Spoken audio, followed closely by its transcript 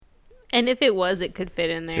And if it was, it could fit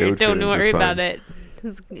in It there. would fit Don't in worry just about fine. it.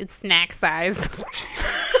 It's snack size.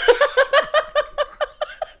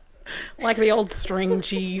 Like the old string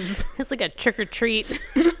cheese. It's like a trick or treat.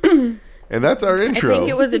 And that's our I intro. think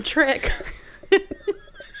it was a trick.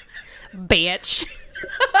 Bitch.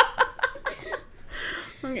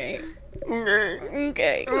 Okay.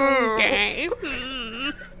 Okay. Okay.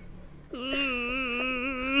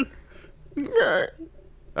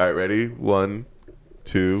 All right, ready? 1,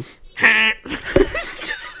 2.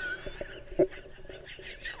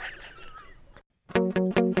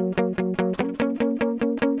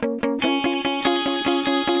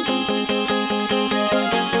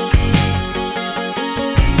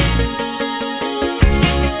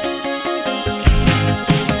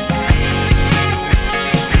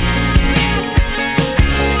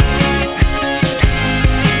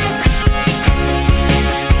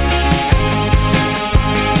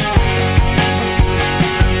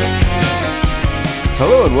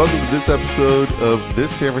 Hello and welcome to this episode of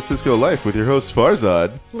This San Francisco Life with your host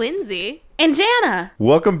Farzad. Lindsay, And Jana.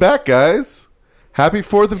 Welcome back, guys. Happy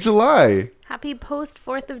 4th of July. happy post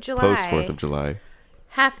 4th of July. Post 4th of July.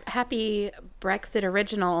 Happy Brexit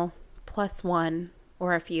original +1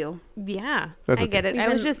 or a few. Yeah, That's I okay. get it. I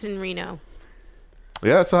was Even- just in Reno.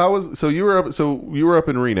 Yeah, so you were up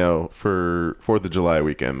in Reno for 4th of July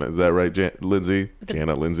weekend. Is that right, Lindsay?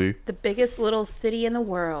 Lindsay? The biggest little city in the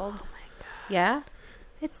world. Oh my god. Yeah?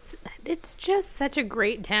 It's just such a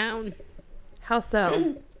great town. How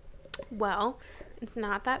so? Well, it's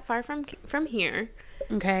not that far from here.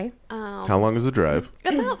 Okay. How long is the drive?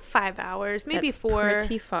 About 5 hours, maybe That's four.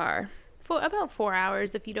 pretty far. About 4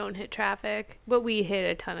 hours if you don't hit traffic. But we hit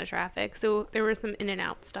a ton of traffic, so there were some in and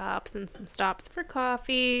out stops and some stops for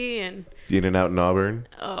coffee and In and Out in Auburn?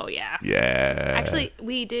 oh yeah. Yeah. Actually,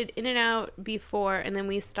 we did In and Out before, and then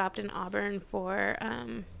we stopped in Auburn for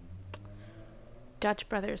Dutch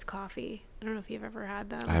Brothers coffee. I don't know if you've ever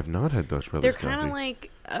had them. I have not had Dutch Brothers They're coffee. kind of like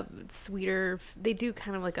a sweeter. They do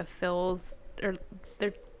kind of like a Phil's, or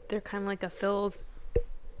they're kind of like a Phil's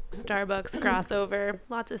Starbucks crossover.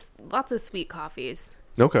 Lots of sweet coffees.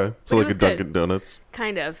 Okay. So But it like a was Dunkin' good. Donuts?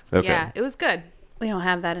 Kind of. Okay. Yeah, it was good. We don't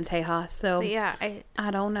have that in Tejas, so But yeah,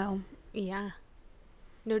 I don't know. yeah.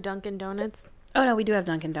 No Dunkin' Donuts. Oh no, we do have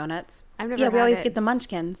Dunkin' Donuts. I've never Yeah, we had always it. get the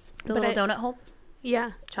munchkins. The But little donut holes.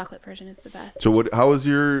 Yeah. Chocolate version is the best. So what was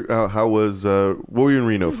what were you in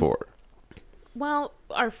Reno for? Well,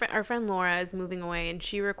 our friend Laura is moving away, and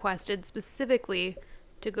she requested specifically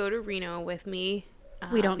to go to Reno with me.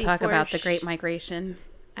 We don't talk before about the Great Migration.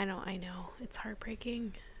 I know. It's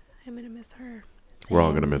heartbreaking. I'm gonna miss her. We're all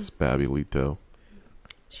going to miss Babby Lito.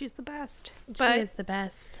 She's the best. She But is the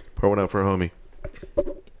best. Pour one out for a homie.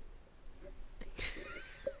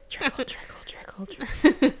 Trickle, trickle, trickle,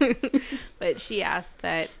 trickle. but she asked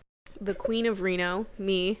that the Queen of Reno,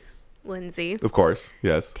 me, Lindsay, Of course.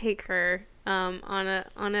 Yes. take her on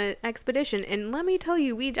a expedition. And let me tell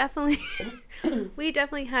you, we definitely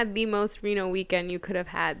had the most Reno weekend you could have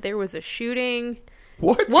had. There was a shooting.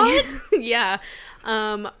 What? Yeah.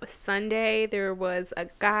 Sunday there was a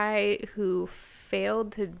guy who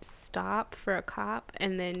failed to stop for a cop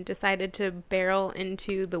and then decided to barrel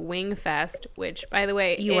into the Wing Fest, which, by the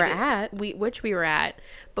way, You were at. which we were at,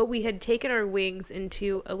 but we had taken our wings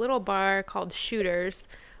into a little bar called Shooters,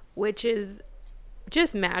 which is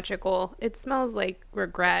just magical. It smells like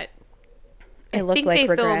regret. It looked I think like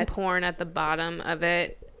they film regret. porn at the bottom of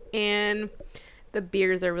it, and the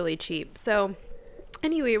beers are really cheap. So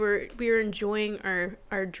anyway, we were enjoying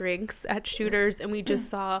our drinks at Shooters, and we just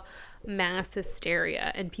saw mass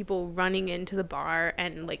hysteria and people running into the bar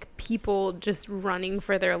and like people just running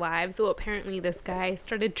for their lives. So apparently this guy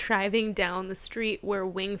started driving down the street where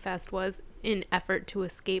Wingfest was in effort to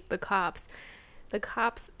escape the cops. The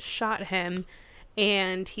cops shot him,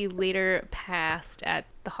 and he later passed at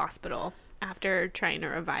the hospital after trying to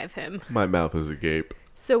revive him. My mouth is agape.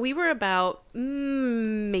 So we were about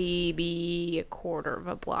maybe a quarter of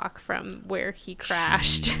a block from where he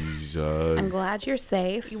crashed. Jesus. I'm glad you're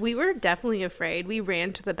safe. We were definitely afraid. We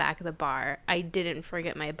ran to the back of the bar. I didn't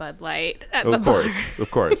forget my Bud Light at the Of bar course.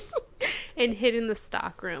 Of course. and hid in the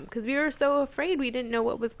stock room because we were so afraid. We didn't know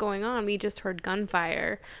what was going on. We just heard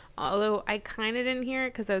gunfire. Although I kind of didn't hear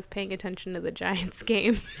it because I was paying attention to the Giants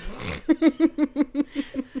game.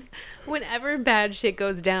 Whenever bad shit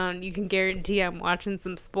goes down, you can guarantee I'm watching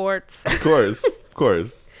some sports. Of course. Of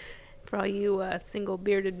course. For all you single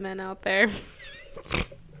bearded men out there.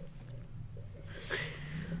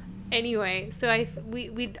 Anyway, so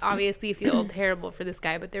we obviously feel terrible for this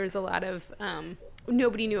guy, but there was a lot of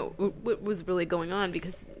nobody knew what was really going on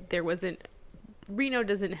because there wasn't Reno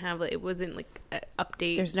doesn't have, it wasn't like an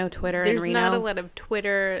update. There's no Twitter There's in Reno. not a lot of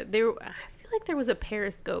Twitter. I feel like there was a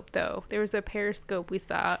Periscope though. There was a Periscope we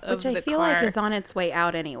saw of Which the I feel car. like is on its way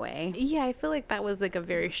out anyway. Yeah, I feel like that was like a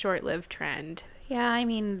very short-lived trend. Yeah, I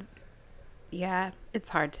mean, yeah, it's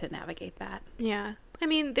hard to navigate that. Yeah. I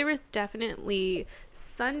mean, there was definitely...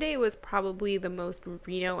 Sunday was probably the most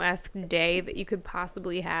Reno-esque day that you could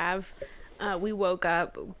possibly have. We woke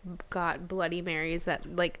up, got Bloody Marys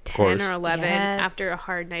at like 10 or 11 Yes. after a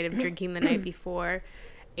hard night of drinking the night before.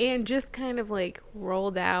 And just kind of like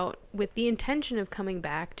rolled out with the intention of coming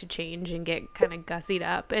back to change and get kind of gussied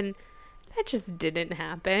up. And that just didn't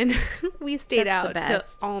happen. We stayed That's out the till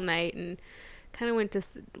best. all night and kind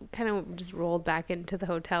of just rolled back into the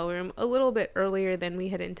hotel room a little bit earlier than we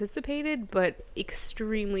had anticipated, but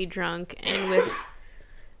extremely drunk and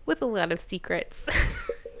with a lot of secrets.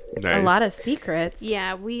 Nice. A lot of secrets.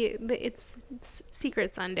 Yeah, it's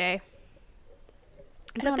Secret Sunday.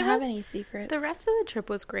 I don't the have rest- any secrets. The rest of the trip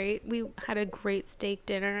was great. We had a great steak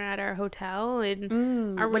dinner at our hotel,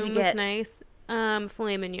 and our what'd room you was get? nice.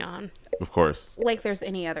 Filet mignon. Of course. Like there's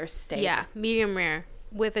any other steak. Yeah, medium rare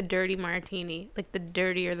with a dirty martini. Like the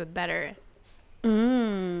dirtier, the better.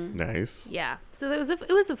 Nice. Yeah. So it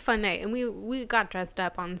was a fun night, and we got dressed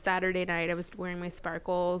up on Saturday night. I was wearing my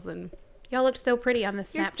sparkles, and Y'all looked so pretty on the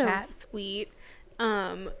you're Snapchat. so sweet.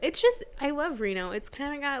 It's just I love Reno. It's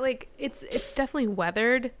kind of got like it's definitely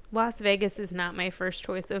weathered. Las Vegas is not my first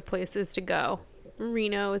choice of places to go.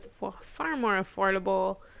 Reno is far more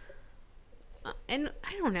affordable, and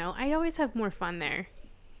I don't know. I always have more fun there.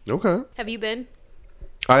 Okay. Have you been?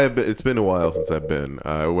 I have been, it's been a while since I've been.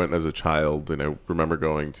 I went as a child, and I remember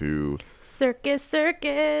going to Circus.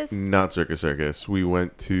 not Circus. We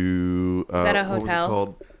went to that a what was it hotel?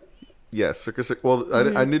 called? Yes, Circus. Well, I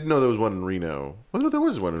didn't know there was one in Reno. Well, no, there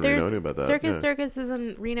was one in Reno. I knew about that. Circus is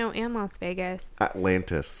in Reno and Las Vegas.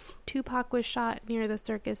 Atlantis. Tupac was shot near the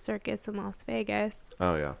Circus in Las Vegas.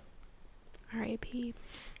 Oh yeah. R.I.P.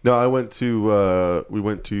 No, I went to. We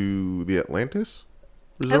went to the Atlantis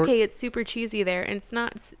resort. Okay, it's super cheesy there, and it's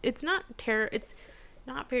not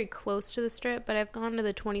very close to the Strip, but I've gone to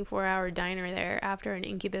the 24-hour diner there after an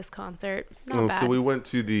Incubus concert. Not bad. So we went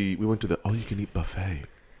to the all-you-can-eat buffet.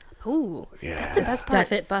 Ooh, Yeah. that's the best part.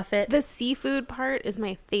 Stuff it, Buffett. The seafood part is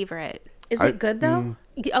my favorite. Is it good though?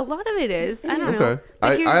 A lot of it is. I don't know. Okay.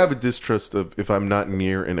 But I have a distrust of if I'm not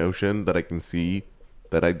near an ocean that I can see,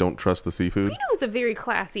 that I don't trust the seafood. Reno is a very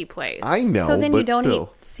classy place. I know, So then but you don't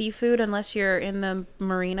still. eat seafood unless you're in the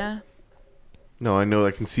marina? No, I know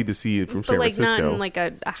I can see the sea from but San like Francisco. not in like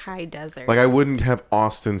a high desert. Like I wouldn't have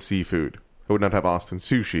Austin seafood. I would not have Austin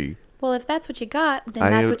sushi. Well, if that's what you got, then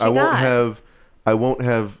that's what you I won't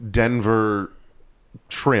have Denver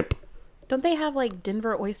shrimp. Don't they have like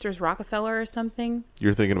Denver oysters Rockefeller or something?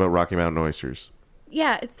 You're thinking about Rocky Mountain oysters.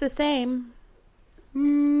 Yeah, it's the same.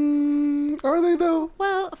 Are they though?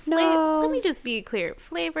 Well, No. let me just be clear.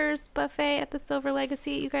 Flavors Buffet at the Silver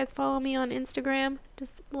Legacy. You guys follow me on Instagram.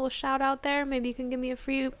 Just a little shout out there. Maybe you can give me a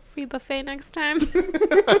free buffet next time.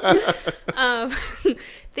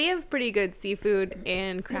 They have pretty good seafood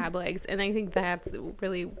and crab legs, and I think that's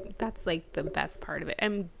like the best part of it.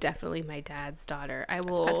 I'm definitely my dad's daughter. I I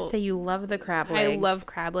was about will. to say you love the crab legs. I love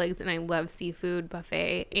crab legs and I love seafood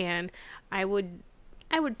buffet, and I would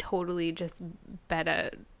totally just bet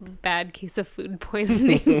a bad case of food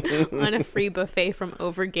poisoning on a free buffet from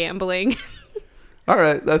over gambling. All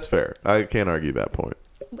right, that's fair. I can't argue that point.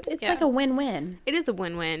 It's Yeah. like a win-win. It is a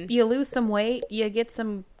win-win. You lose some weight, you get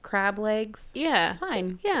some crab legs. Yeah. It's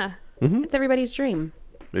fine. Yeah. It's everybody's dream.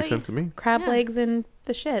 Makes sense to me. Crab Yeah. legs and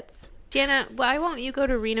the shits. Jana, why won't you go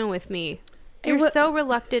to Reno with me? I You're would- so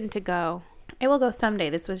reluctant to go. I will go someday.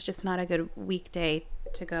 This was just not a good weekday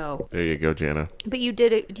to go. There you go, Jana. But you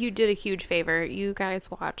did a huge favor. You guys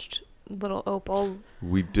watched Little Opal.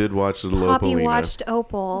 We did watch Little Poppy Opalina. watched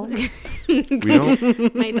Opal. We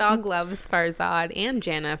don't. My dog loves Farzad and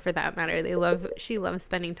Jana for that matter. She loves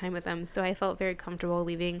spending time with them. So I felt very comfortable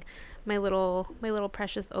leaving my little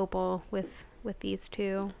precious Opal with these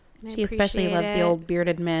two. And I She especially appreciate loves the it. old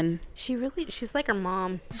bearded men. She's like her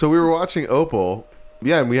mom. So we were watching Opal.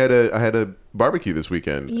 Yeah, and I had a barbecue this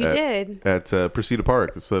weekend. You did. At Presida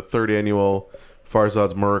Park. It's the third annual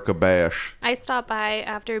Farzad's Murica Bash. I stopped by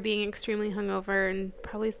after being extremely hungover and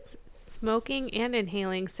probably smoking and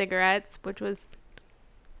inhaling cigarettes, which was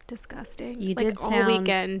disgusting. You like, did all sound-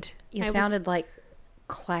 weekend. You I was- sounded like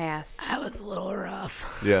class. I was a little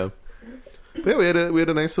rough. Yeah. But yeah, we had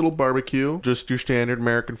a nice little barbecue. Just your standard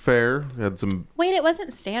American fare. Had some. Wait, it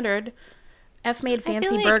wasn't standard. F made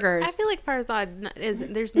fancy burgers. I feel like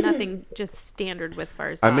Farzad there's nothing just standard with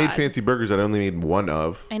Farzad. I made fancy burgers that I only made one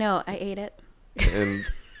of. I know. I ate it. and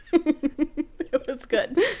It was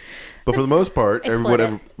good. but for the most part, I split everybody,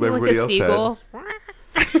 it. everybody like a else seagull. had.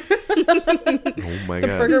 Oh my The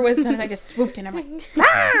god! burger was done and I just swooped in. I'm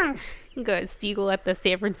like, You go seagull at the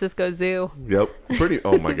San Francisco Zoo. Yep, pretty.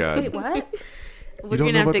 Oh my god! wait, what? We're don't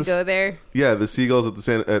gonna know have about to this? go there. Yeah, the seagulls at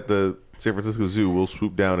the San Francisco Zoo will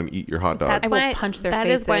swoop down and eat your hot dog. That's I will why punch their That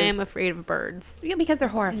is why faces. I'm afraid of birds. Yeah, because they're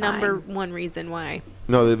horrifying. Number one reason why.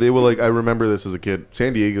 No, they will like. I remember this as a kid.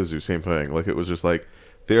 San Diego Zoo, same thing. Like it was just like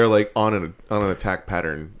they are like on an attack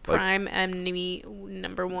pattern. Like Prime enemy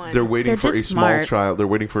number one. they're waiting They're for a just small smart. child. They're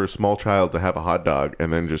waiting for a small child to have a hot dog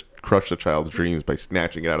and then just crush the child's dreams by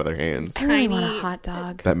snatching it out of their hands. I really want a Tiny- hot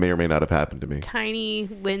dog. That may or may not have happened to me. Tiny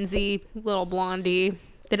Lindsay, little blondie.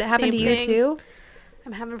 Did it happen Same to you thing. too?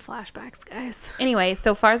 I'm having flashbacks, guys. Anyway,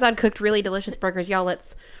 so Farzad cooked really delicious burgers. Y'all,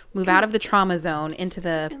 let's move out of the trauma zone into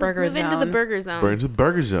the burger Let's move zone. into the burger zone. Burns a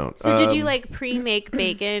burger zone. So did you like pre-make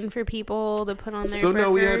bacon for people to put on their So burgers?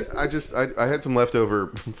 no, we had. I had some leftover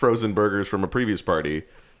frozen burgers from a previous party.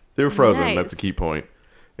 They were frozen. Nice. That's a key point.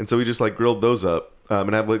 And so we just like grilled those up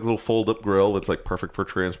and have like a little fold-up grill that's like perfect for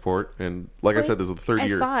transport. And like I said, this is the third I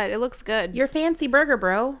year. saw it. It looks good. Your fancy burger,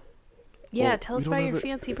 bro. Yeah, Well, tell we us don't about have your it.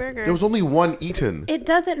 fancy burger. There was only one eaten. It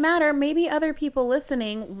doesn't matter. Maybe other people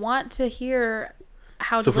listening want to hear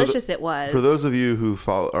how So delicious it was. For those of you who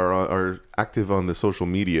are active on the social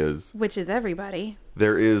medias, which is everybody.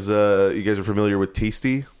 there is you guys are familiar with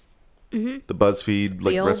Tasty, the BuzzFeed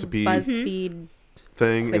like The old recipe BuzzFeed.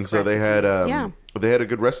 thing, quick and so they had Yeah. they had a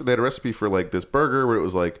good recipe. They had a recipe for like this burger where it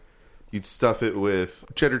was like you'd stuff it with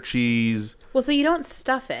cheddar cheese. Well, so you don't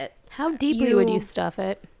stuff it. How deeply would You- you stuff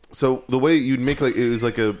it? So the way you'd make like it was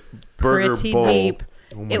like a burger Pretty bowl. deep.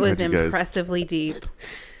 Oh my It was God, you guys. impressively deep.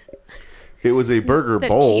 It was a burger That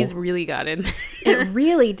bowl. cheese really got in there. It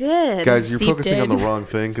really did. Guys, you're seeped focusing on the in. wrong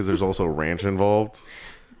thing because there's also ranch involved.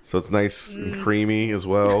 So it's nice and creamy as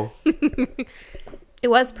well. It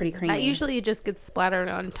was pretty creamy. That usually just gets splattered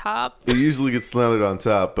on top. It usually gets slathered on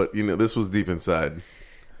top, but you know this was deep inside.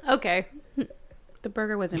 Okay. The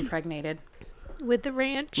burger was impregnated. With the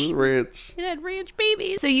ranch. With ranch. It had ranch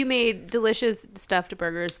babies. So you made delicious stuffed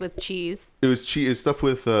burgers with cheese. It was cheese. It's stuffed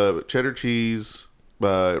with cheddar cheese,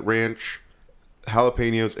 ranch,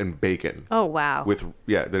 jalapenos, and bacon. Oh, wow. With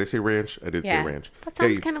did I say ranch? I did Yeah. say ranch. That Yeah,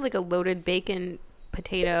 sounds you- kind of like a loaded bacon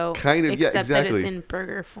potato. Kind of, yeah, except that exactly. it's in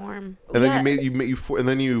burger form. And then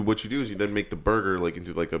Yeah. what you do is you then make the burger like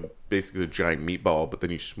into like basically a giant meatball, but then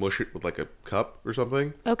you smush it with like a cup or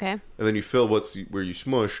something, Okay. and then you fill where you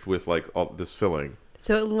smushed with like all this filling.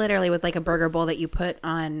 So it literally was like a burger bowl that you put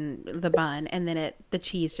on the bun, and then the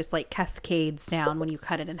cheese just like cascades down when you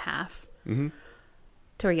cut it in half. Mm-hmm.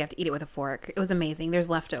 To where you have to eat it with a fork. It was amazing. There's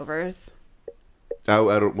leftovers. I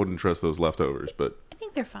wouldn't trust those leftovers, but I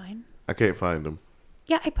think they're fine. I can't find them.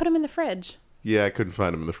 Yeah, I put them in the fridge, Yeah, I couldn't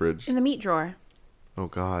find them in the fridge. in the meat drawer. Oh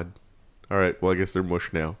God! All right, well I guess they're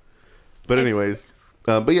mush now. But anyways,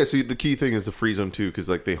 but yeah, so the key thing is to freeze them too, because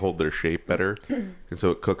like they hold their shape better, and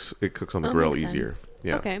so it cooks on the Oh, grill makes easier. sense.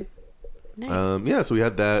 Yeah. Okay. Nice. Yeah, so we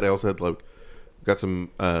had that. I also had like got some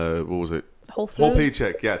what was it? Whole Foods. Whole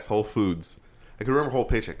Paycheck. Yes, Whole Foods. I could remember Whole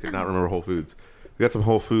Paycheck. Could not remember Whole Foods. We got some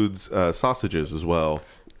Whole Foods sausages as well.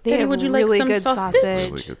 They Daddy, have would you like really some good sausage?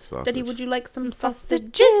 Really good sausage. Daddy, would you like some sausages?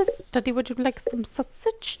 sausages? Daddy, would you like some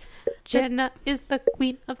sausage? Jenna is the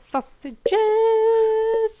queen of sausages.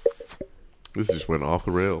 This just went off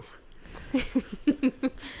the rails.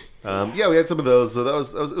 Yeah, we had some of those. So it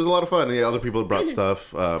was a lot of fun. Yeah, other people had brought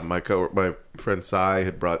stuff. My friend Sai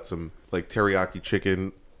had brought some like teriyaki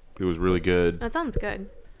chicken. It was really good. That sounds good.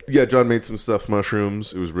 Yeah, John made some stuffed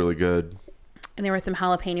mushrooms. It was really good. And there were some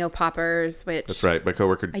jalapeno poppers, which That's right. My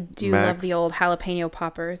coworker I do Max, love the old jalapeno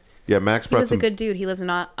poppers. Yeah, Max He brought was some. a good dude. He lives in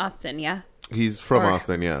Austin, yeah? He's from or-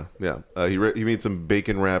 Austin. Yeah. He made some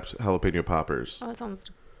bacon wrapped jalapeno poppers. Oh, that sounds.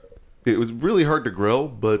 It was really hard to grill,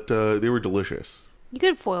 but they were delicious. You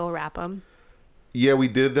could foil wrap them. Yeah, we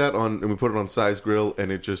did that and we put it on Sai's grill,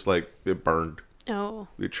 and it just like it burned. Oh.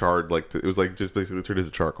 It charred it was like just basically turned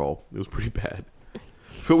into charcoal. It was pretty bad.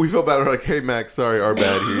 So we felt bad. We're like, hey Max, sorry, our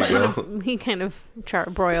bad. Here you go. He kind of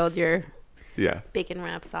broiled your Yeah. bacon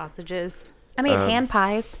wrap sausages. I made hand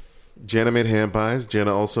pies. Jana made ham pies.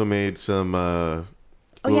 Jana also made some.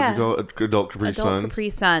 What yeah. would you call it? Adult Capri Adult Suns. Capri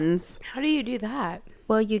Suns. How do you do that?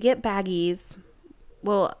 Well, you get baggies.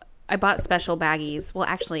 Well, I bought special baggies. Well,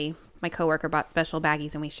 actually, my coworker bought special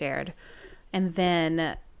baggies and we shared. And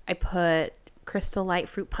then I put Crystal Light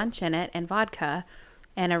fruit punch in it and vodka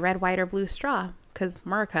and a red, white, or blue straw because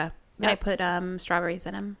America. And I put strawberries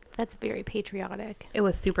in them. That's very patriotic. It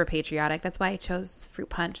was super patriotic. That's why I chose fruit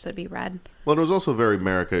punch, so it'd be red. Well, it was also very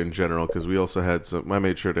America in general because we also had some. I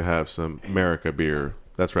made sure to have some America beer.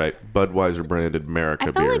 That's right, Budweiser branded America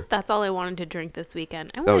I felt beer. like that's all I wanted to drink this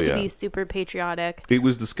weekend. I wanted to be super patriotic. It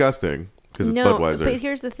was disgusting because it's No, Budweiser. but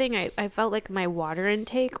here's the thing. I felt like my water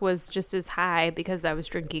intake was just as high because I was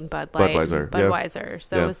drinking Bud Light and Budweiser.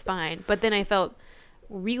 So it was fine. But then I felt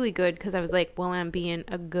really good because I was like, well, I'm being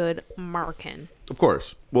a good Markin. Of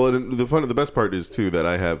course. Well, and the best part is too that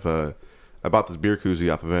I have I bought this beer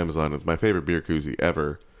koozie off of Amazon. It's my favorite beer koozie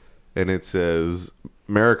ever, and it says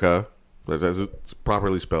America, as it's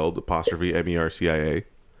properly spelled, apostrophe MERCIA,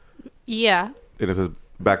 Yeah. and it says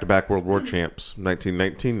back-to-back World War champs,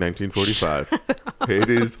 1919, 1945. It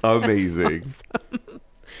is amazing.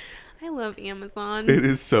 I love Amazon. It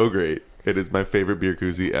is so great. It is my favorite beer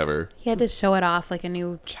koozie ever. He had to show it off like a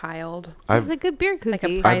new child. It's a good beer koozie. Like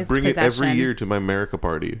a I prized bring it every possession. year to my America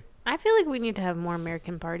party. I feel like we need to have more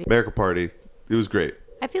American parties. America party. It was great.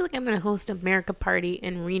 I feel like I'm going to host an America party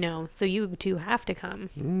in Reno, so you two have to come.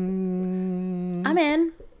 I'm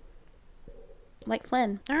in. Like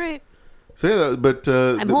Flynn. All right. So yeah, but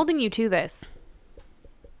I'm holding you to this.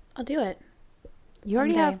 I'll do it. You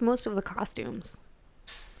already Someday. have most of the costumes.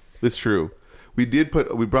 it's true. We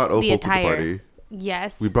brought Opal to the attire. party.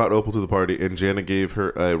 Yes. We brought Opal to the party, and Jana gave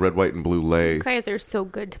her a red, white, and blue lei. You guys are so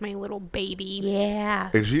good to my little baby. Yeah.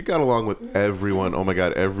 And she got along with everyone. Oh my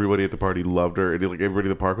god, everybody at the party loved her. And like everybody in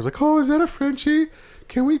the park was like, "Oh, is that a Frenchie?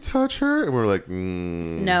 Can we touch her?" And we are like,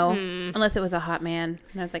 No. Unless it was a hot man.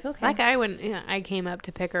 And I was like, okay. That guy, when I came up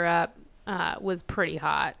to pick her up, was pretty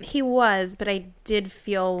hot. He was, but I did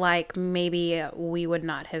feel like maybe we would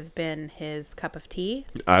not have been his cup of tea.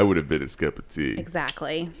 I would have been his cup of tea.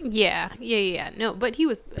 Exactly. Yeah. No, but he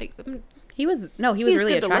was like, He was He's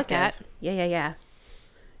really good to look attractive. Yeah.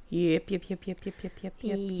 Yep.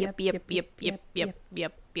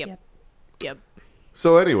 yep.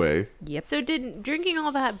 So anyway, Yep. So did drinking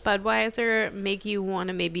all that Budweiser make you want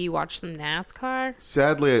to maybe watch some NASCAR?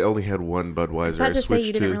 sadly, I only had one Budweiser. I was about to say switched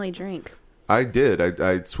you didn't really drink. I did.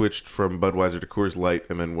 I switched from Budweiser to Coors Light,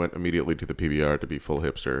 and then went immediately to the PBR to be full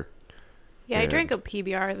hipster. Yeah, I And- drank a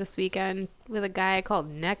PBR this weekend with a guy I called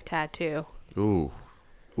Neck Tattoo. Ooh.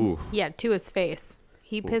 Yeah, to his face.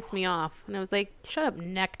 He pissed me off. And I was like, shut up,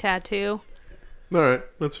 Neck Tattoo. All right,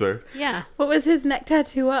 that's fair. Yeah. What was his neck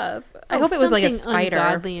tattoo of? I hope it was like a something spider.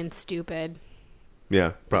 ungodly and stupid.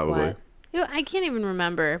 Yeah, probably. What? I can't even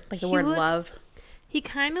remember. Like the He word looked- love. He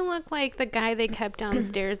kind of looked like the guy they kept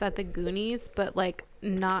downstairs at the Goonies, but like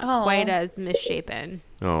not Oh. quite as misshapen.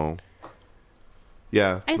 Oh.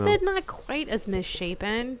 Yeah. I no. said not quite as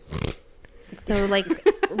misshapen. So like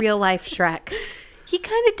real life Shrek. He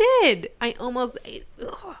kind of did.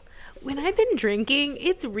 When I've been drinking,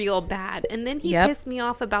 it's real bad. And then he Yep. pissed me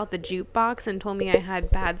off about the jukebox and told me I had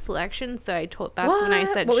bad selection. So that's when I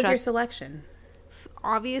said, what was your shut. selection?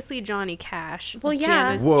 Obviously, Johnny Cash. Well,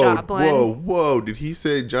 yeah. Janis Whoa, Joplin. whoa! Did he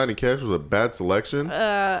say Johnny Cash was a bad selection?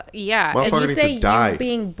 Yeah. Motherfucker Did you needs say to die. you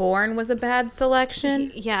being born was a bad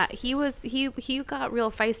selection? Yeah, he got real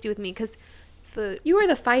feisty with me because You were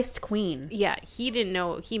the feist queen. yeah, he didn't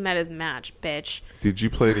know he met his match, bitch. Did you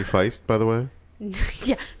play any Feist, by the way?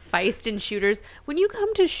 Yeah, Feist and Shooters. When you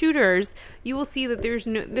come to Shooters, you will see that the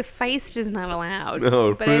Feist is not allowed.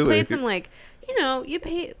 No, but I really? played some you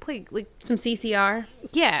play like Some CCR.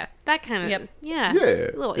 yeah, that kind of Yep. yeah, Yeah,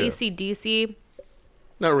 a little yeah. AC/DC.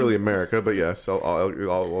 Not really America, but yes, I'll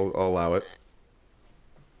allow it.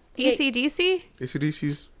 AC/DC.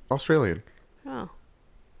 AC/DC's Australian. Oh,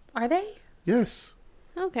 Are they? Yes.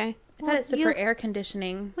 okay. I thought it stood for air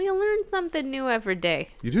conditioning. We learn something new every day.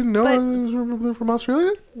 You didn't know But- they're from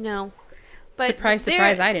Australia? No, but Surprise, they're-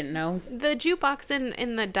 surprise, I didn't know. The jukebox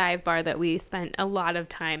in the dive bar that we spent a lot of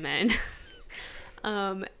time in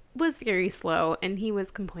was very slow, and he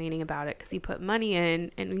was complaining about it because he put money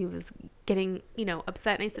in and he was getting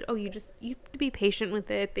upset. And I said, "Oh, you have to be patient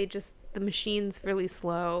with it. The machine's really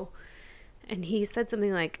slow." And he said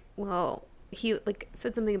something like, "Well." He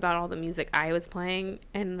said something about all the music I was playing,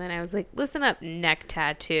 and then I was like, "Listen up, Neck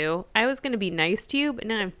Tattoo. I was gonna be nice to you, but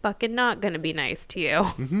now I'm fucking not gonna be nice to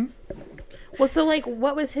you." Well, so like,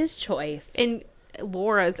 what was his choice? And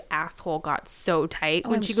Laura's asshole got so tight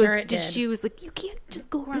when I'm she sure it did. she was like, "You can't just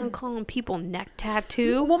go around calling people Neck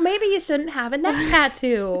Tattoo." Well, maybe you shouldn't have a neck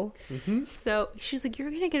tattoo. So she's like,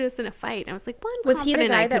 "You're gonna get us in a fight." And I was like, "Well, I'm Was he the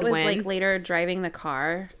confident I guy that could was win." like later driving the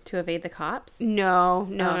car to evade the cops? No.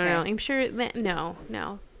 Okay. I'm sure that no.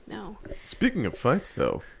 Speaking of fights,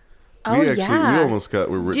 though, Oh, we yeah. almost got,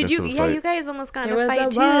 we're witness Did you? to the Yeah, fight. you guys almost got in There a was fight a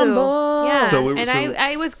too. rumble. Yeah, So and so-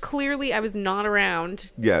 I was not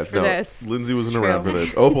around. Yeah, for no, this. Lindsay wasn't True. around for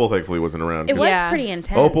this. Opal thankfully wasn't around. It 'cause was Yeah. pretty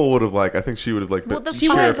intense. Opal would have I think she would have Well, been the She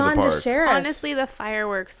would sheriff have of the gone to park. sheriff. Honestly, the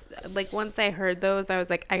fireworks. Like once I heard those, I was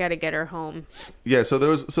like, I gotta get her home. Yeah, so there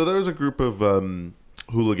was a group of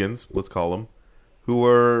hooligans, let's call them, who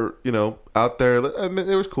were out there. I mean,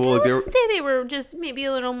 it was cool. I Like, they would were, say they were just maybe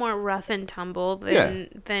a little more rough and tumble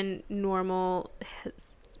than normal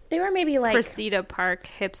They were maybe like Cressida Park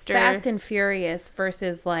hipster. Fast and Furious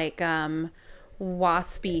versus like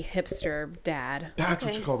waspy hipster dad. that's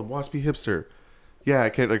what you called them, waspy hipster. Yeah, I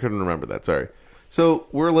couldn't remember that. Sorry. So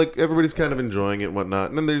we're like everybody's kind of enjoying it and whatnot,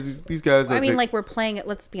 and then there's these guys. I mean, like we're playing it.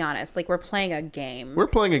 Let's be honest. Like we're playing a game. we're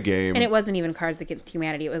playing a game. And it wasn't even Cards Against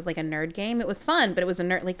Humanity. It was like a nerd game. It was fun, but it was a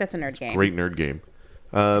nerd. Like that's a nerd game. Great nerd game.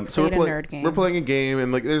 So Played a nerd game. we're playing a game,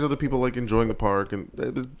 and like there's other people like enjoying the park, and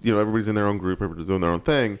everybody's in their own group, everybody's doing their own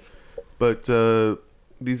thing. But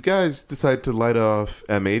these guys decide to light off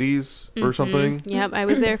M80s or something. Yep, I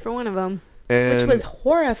was there for one of them. And Which was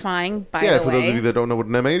horrifying, by yeah, the for way. those of you that don't know what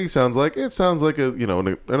an M80 sounds like, it sounds like a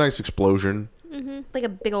nice explosion, Like a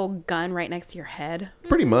big old gun right next to your head.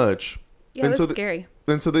 pretty much. Yeah, it was so scary.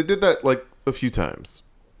 And so they did that like a few times,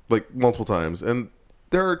 like multiple times, and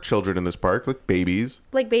there are children in this park, like babies.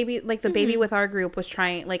 Like the baby with our group was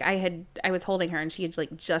trying. Like I was holding her, and she had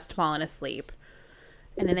like just fallen asleep.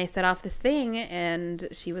 And then they set off this thing, and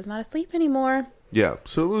she was not asleep anymore. Yeah,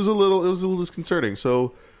 so it was a little disconcerting.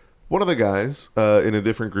 So one of the guys in a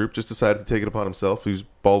different group just decided to take it upon himself. He was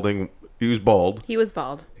bald. He was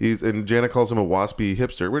bald. And Jana calls him a waspy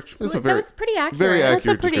hipster, which is That was pretty accurate. very That's That's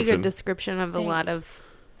a accurate pretty description. good description of a Thanks. lot of.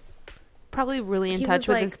 Probably really in He touch was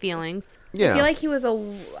with like- his feelings. Yeah, I feel like he was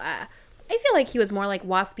I feel like he was more like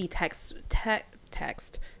waspy tech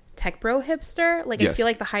bro hipster. Like I Yes. feel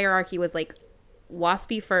like the hierarchy was like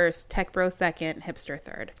waspy first, tech bro second, hipster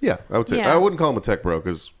third. yeah, I would say Yeah. I wouldn't call him a tech bro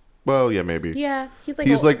because, well, yeah, maybe Yeah, he's like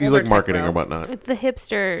he's older like tech marketing bro. or whatnot.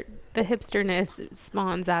 The hipsterness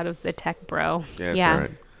spawns out of the tech bro. Yeah, that's Yeah. all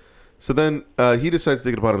right. So then he decides to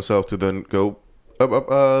take it upon himself to then go,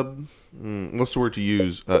 what's the word to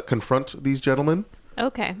use? Confront these gentlemen.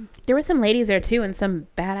 Okay. There were some ladies there too in some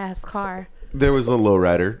badass car. There was a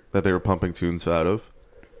lowrider that they were pumping tunes out of.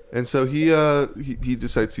 And so he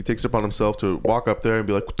decides, he takes it upon himself to walk up there and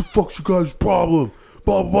be like, what the fuck's your guys' problem?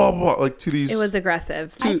 Blah, blah, blah. Like to these, It was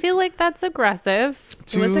aggressive. I feel like that's aggressive.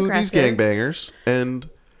 it was these aggressive. gangbangers. And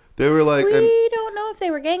they were like, We and don't know if they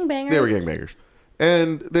were gangbangers. they were gangbangers.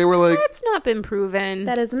 And they were like, That's not been proven.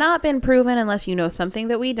 That has not been proven unless you know something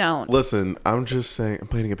that we don't. listen, I'm just saying, I'm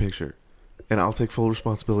painting a picture. And I'll take full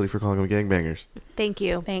responsibility for calling them gangbangers. Thank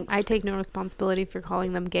you. Thanks. I take no responsibility for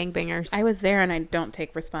calling them gangbangers. I was there and I don't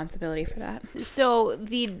take responsibility for that. So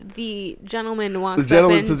the gentleman walks The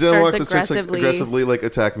gentleman, up so and the gentleman starts walks up, starts like, aggressively. aggressively like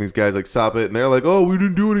attacking these guys, like stop it, and they're like, "Oh, we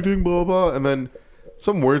didn't do anything," blah blah. And then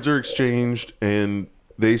some words are exchanged, and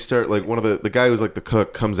they start like one of the guy who's like the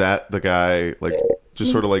cook comes at the guy like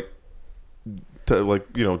just sort of like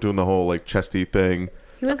doing the whole like chesty thing,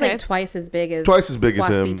 He was Okay. like twice as big as him.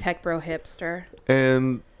 waspy tech bro hipster.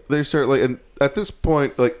 and they start like, and at this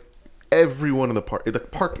point, like everyone in the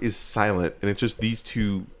park is silent, and it's just these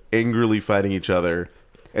two angrily fighting each other,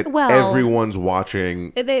 and Well- everyone's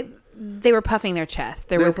watching. They were puffing their chest.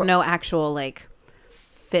 There They were was no actual like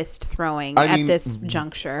fist throwing I at mean, this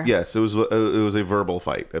juncture. Yes, it was a verbal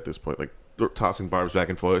fight at this point, like they're tossing barbs back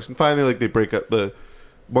and forth, and finally, like they break up. The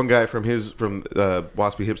one guy from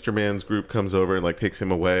Waspy Hipster Man's group comes over and like takes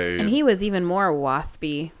him away, And he was even more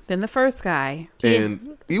waspy than the first guy.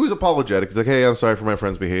 and he was apologetic. He's like, "Hey, I'm sorry for my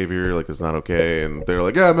friend's behavior. Like it's not okay." And they're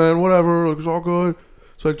like, "Yeah, man, whatever. Like it's all good."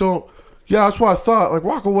 It's like, "Don't." Yeah, that's what I thought. Like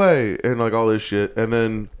walk away and like all this shit, and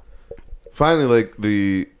then finally, like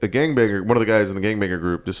the gangbanger, one of the guys in the gangbanger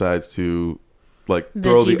group decides to like The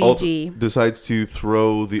throw the GBG. decides to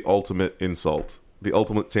throw the ultimate insult, the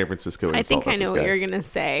ultimate San Francisco insult. I think I at this know what guy. you're gonna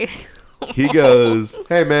say. He goes,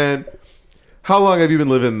 "Hey man, how long have you been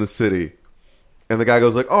living in the city?" And the guy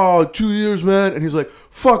goes like, "Oh, 2 years, man." And he's like,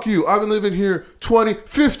 "Fuck you. I've been living here 20,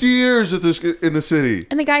 50 years in the city."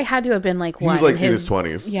 And the guy had to have been like He what? was like in his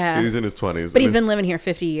 20s. Yeah. He was in his 20s. But he's And been living here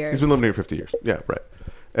 50 years. He's been living here 50 years. Yeah, right.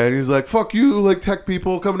 And he's like, "Fuck you, like tech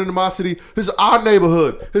people coming into my city. This is our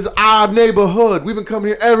neighborhood. This is our neighborhood. We've been coming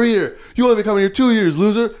here every year. You only been coming here 2 years,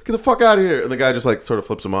 loser. Get the fuck out of here." And the guy just like sort of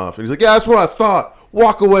flips him off. And he's like, "Yeah, that's what I thought.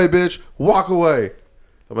 Walk away, bitch. Walk away."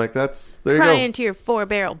 I'm like, there Cry you go. into your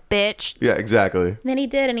 4-barrel, bitch. Yeah, exactly. Then he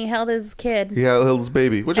did, and he held his kid. He held his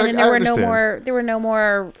baby, which And I then there were understand. there were no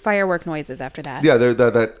more firework noises after that. Yeah, that And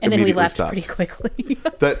then we immediately left stopped. pretty quickly.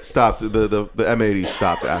 That stopped. The M80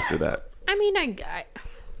 stopped after that. I mean,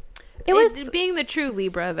 It was being the true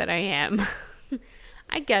Libra that I am.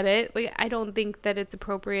 I get it. Like, I don't think that it's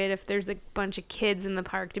appropriate if there's a bunch of kids in the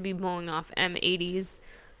park to be blowing off M80s.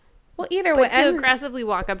 well either way. But to aggressively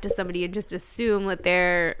walk up to somebody and just assume that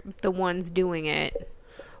they're the ones doing it.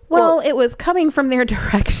 Well, it was coming from their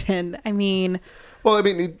direction. I mean, Well, I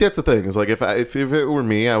mean, that's the thing. Is like if it were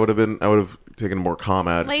me, I would have taken a more calm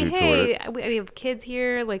attitude Like, toward hey, it. we have kids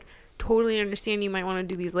here. Like, totally understand you might want to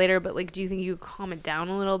do these later, but like, do you think you could calm it down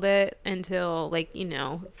a little bit until, like, you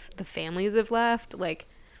know, the families have left? Like,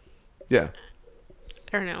 Yeah.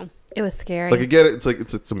 I don't know. it was scary. Like I get it. It's like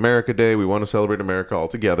it's America Day. We want to celebrate America all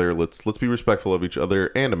together. Let's be respectful of each other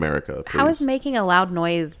and America. How is please. making a loud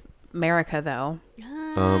noise America though?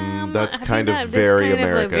 That's I think kind of that's very kind of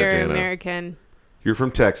America, very Jana. American. You're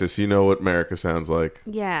from Texas. You know what America sounds like.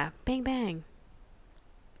 Yeah, bang bang.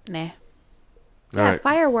 Nah. All Yeah, right.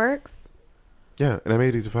 fireworks. Yeah, an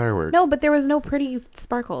M80's a firework. No, but there was no pretty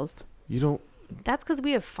sparkles. You don't. That's because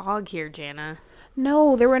we have fog here, Jana.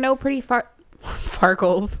 No, there were no pretty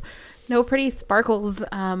sparkles. No pretty sparkles.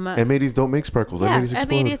 M80s don't make sparkles. Yeah, M80s explode.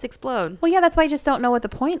 M80s explode. Well, yeah, that's why I just don't know what the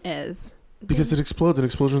point is. Because it explodes and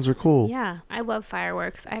explosions are cool. Yeah, I love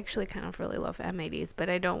fireworks. I actually kind of really love M80s, but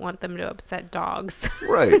I don't want them to upset dogs.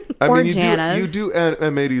 Right. I Or mean, you Jana's. do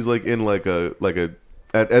M80s like in like a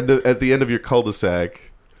at the end of your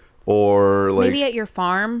cul-de-sac, or like Maybe at your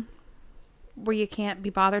farm where you can't be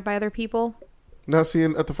bothered by other people. now. See,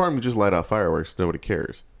 at the farm, you just light off fireworks. Nobody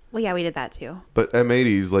cares. Well, yeah, we did that too. But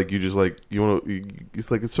M80s, like you just like you want to. It's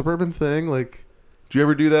like a suburban thing. Like, do you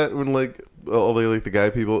ever do that when like all the like the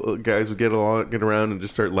guys would get around and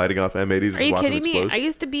just start lighting off M80s? Are you kidding me? I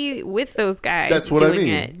used to be with those guys. That's what I doing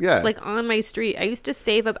mean. It, Yeah. like on my street. I used to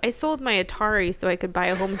save up. I sold my Atari so I could buy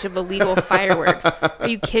a whole bunch of illegal fireworks. Are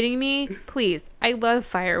you kidding me? Please, I love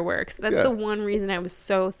fireworks. That's Yeah. the one reason I was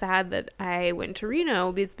so sad that I went to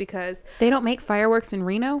Reno. It's because They don't make fireworks in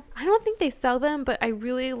Reno? I don't think they sell them, but I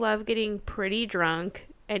really love getting pretty drunk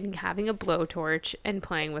and having a blowtorch and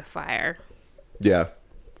playing with fire. Yeah,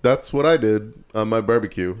 that's what I did on my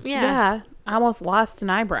barbecue. Yeah. I almost lost an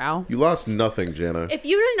eyebrow. You lost nothing, Jana. If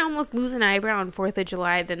you didn't almost lose an eyebrow on 4th of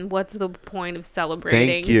July, then what's the point of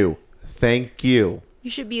celebrating? Thank you. You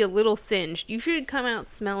should be a little singed. You should come out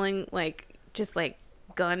smelling like just like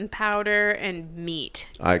gunpowder and meat.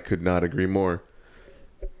 I could not agree more.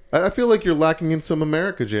 I feel like you're lacking in some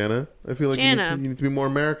America, Jana. I feel like Jana. you need to be more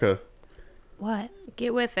America. What?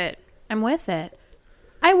 Get with it. I'm with it.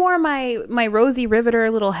 I wore my Rosie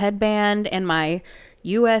Riveter little headband and my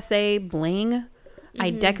USA bling.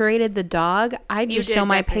 I decorated the dog. I You just did show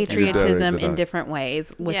my decorate the dog. You did patriotism decorate the in dog. different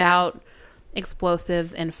ways without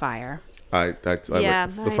explosives and fire. I Yeah, like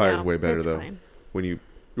the I fire's know. way better That's though. fine. When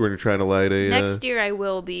you're trying to light a Next year, I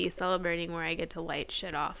will be celebrating where I get to light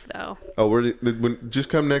shit off, though. just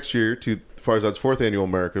come next year to Farzad's 4th annual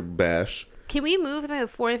America Bash. Can we move the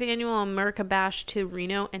 4th annual America Bash to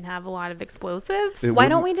Reno and have a lot of explosives? It Why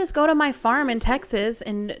don't wouldn't- we just go to my farm in Texas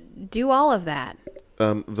and do all of that?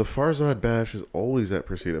 The Farzad Bash is always at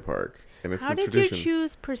Presida Park, and it's How the did tradition. you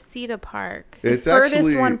choose Presida Park? It's furthest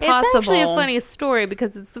actually one It's actually a possible. funny story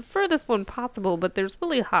because it's the furthest one possible, but there's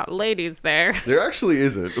really hot ladies there. There actually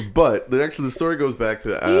isn't, but the story goes back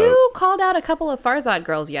to You called out a couple of Farzad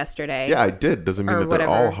girls yesterday. yeah, I did. Doesn't mean Or that they're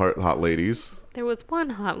all whatever. hot ladies. There was one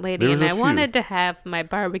hot lady, There was and a I few. wanted to have my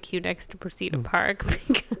barbecue next to Presida Park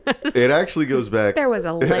because It actually goes back. There was a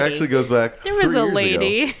It lady. actually goes back. there was 3 a years ago.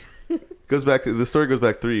 lady. Goes back to the story goes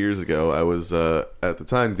back 3 years ago. I was at the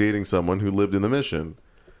time dating someone who lived in the Mission,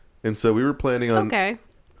 and so we were planning on. Okay.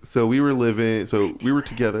 So we were living. So we were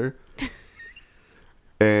together,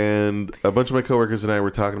 and a bunch of my coworkers and I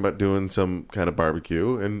were talking about doing some kind of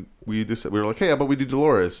barbecue, and we were like, "Hey, how about we do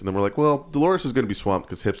Dolores?" And then we're like, "Well, Dolores is going to be swamped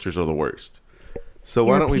because hipsters are the worst. So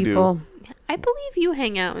why Your don't we people. do?" I believe you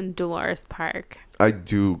hang out in Dolores Park. I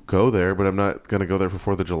do go there, but I'm not going to go there for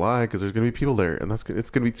 4th of July because there's going to be people there, and it's going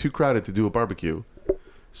to be too crowded to do a barbecue.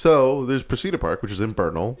 So there's Presida Park, which is in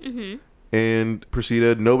Bernal, and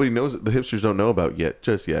Presida, nobody knows, the hipsters don't know about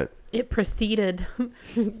just yet. It preceded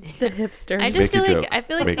the hipsters. I just Make feel your like joke. I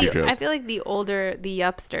feel like Make your joke. I feel like the older the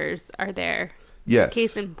upsters are there. Yes.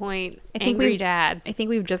 Case in point, I think angry we've- dad. I think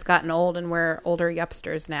we've just gotten old and we're older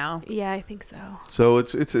yupsters now. Yeah, I think so. So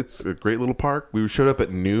it's a great little park. We showed up at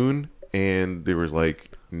noon, and there was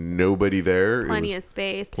like nobody there. Plenty of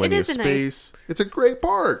space. Plenty It of is a space. It's a great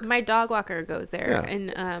park. My dog walker goes there Yeah.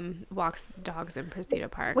 and walks dogs in Pursuit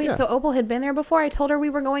Park. Wait, Yeah. so Opal had been there before? I told her we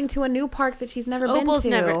were going to a new park that she's never Opal's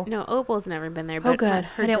been to. Opal's never been there. But Oh, good.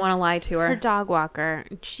 I didn't want to lie to her her. dog walker.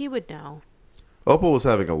 She would know. Opal was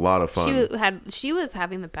having a lot of fun. She was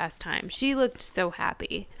having the best time. She looked so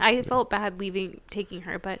happy. I felt bad taking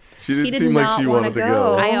her, but She didn't did seem like not she wanna wanted to go.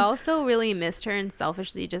 go. I also really missed her and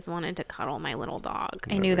selfishly just wanted to cuddle my little dog.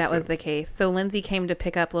 I knew makes that was the sense. case. So Lindsay came to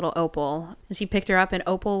pick up little Opal, and she picked her up, and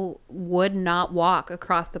Opal would not walk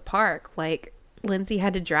across the park. Like, Lindsay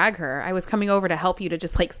had to drag her. I was coming over to help you to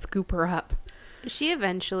just, like, scoop her up. She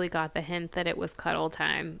eventually got the hint that it was cuddle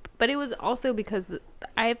time, but it was also because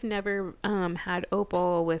I've never had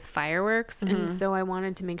Opal with fireworks, and so I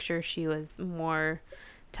wanted to make sure she was more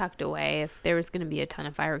tucked away if there was going to be a ton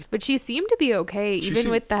of fireworks. But she seemed to be okay, even seemed-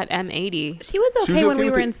 with that M80. She was okay, was when okay we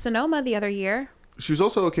with were it. in Sonoma the other year. She was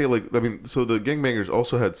also okay. Like, I mean, so the gangbangers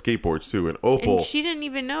also had skateboards too, and Opal And she didn't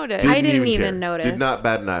even notice. I didn't even care. notice. Did not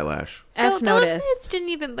bat an eyelash. So F those noticed. guys didn't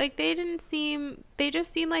even they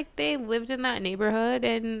just seemed like they lived in that neighborhood,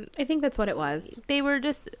 and I think that's what it was. they were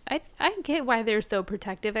just I get why they're so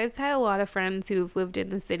protective. I've had a lot of friends who've lived in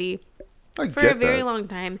the city I for get a very that. long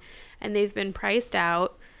time, and they've been priced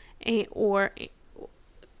out, they've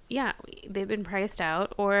been priced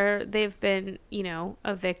out, or they've been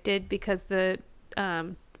evicted because the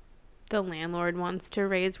landlord wants to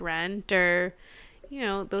raise rent, or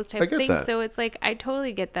those types I of get things. that. So it's like I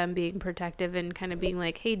totally get them being protective and kind of being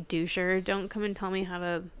like, hey, doucher, don't come and tell me how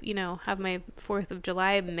to have my 4th of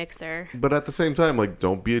July mixer. But at the same time, like,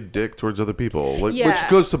 don't be a dick towards other people. Like, Yeah. which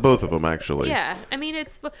goes to both of them, actually. Yeah, I mean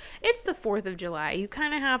it's the 4th of July. You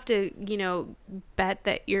kind of have to bet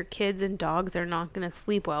that your kids and dogs are not going to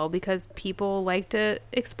sleep well because people like to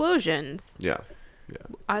explosions. Yeah.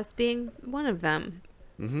 Us being one of them.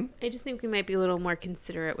 Mm-hmm. I just think we might be a little more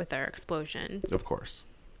considerate with our explosions. Of course.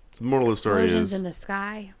 So the moral of the story Explosions is in the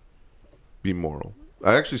sky. be moral.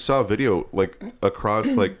 I actually saw a video like across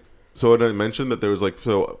like so when I mentioned that there was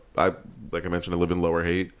I mentioned I live in Lower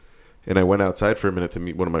Haight, and I went outside for a minute to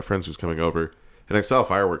meet one of my friends who's coming over, and I saw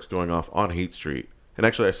fireworks going off on Haight Street. And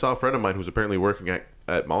actually I saw a friend of mine who's apparently working at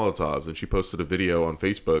Molotov's, and she posted a video on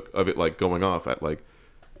Facebook of it like going off at like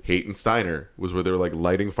Haight and Steiner was where they were like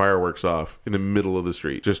lighting fireworks off in the middle of the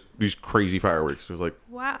street. Just these crazy fireworks. It was like,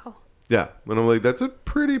 Wow. yeah. And I'm like, that's a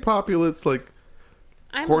pretty populous like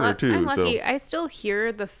corner too. I'm lucky. So I still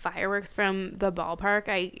hear the fireworks from the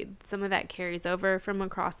ballpark. Some of that carries over from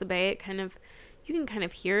across the bay. You can kind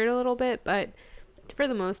of hear it a little bit, but for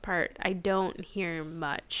the most part, I don't hear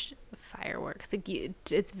much fireworks.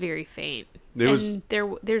 It's very faint. There's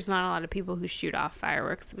not a lot of people who shoot off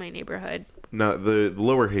fireworks in my neighborhood. no, the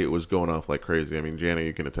Lower Haight was going off like crazy. I mean, Jana,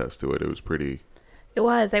 you can attest to it. It was pretty. It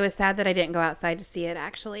was. I was sad that I didn't go outside to see it,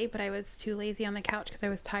 actually, but I was too lazy on the couch because I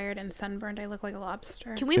was tired and sunburned. I look like a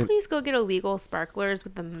lobster. Can we please go get illegal sparklers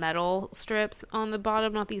with the metal strips on the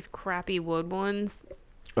bottom, not these crappy wood ones?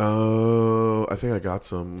 Oh, I think I got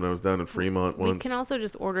some when I was down in Fremont once. We can also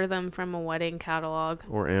just order them from a wedding catalog.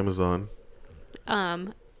 Or Amazon.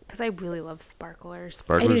 Because I really love sparklers. I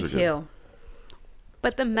Sparklers do are good. too.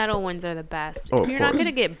 But the metal ones are the best. Oh, if of you're not course.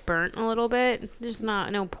 going to get burnt a little bit, there's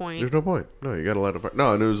no point. There's no point. No, you got to light a fire.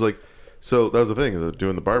 No, and it was like, so that was the thing. Is I was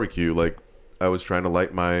doing the barbecue. Like, I was trying to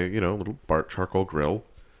light my, little charcoal grill,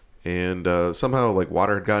 and somehow like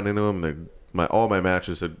water had gotten into them. And all my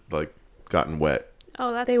matches had like gotten wet.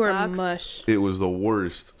 Oh, that They were sucks. mush. It was the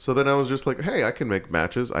worst. So then I was just like, hey, I can make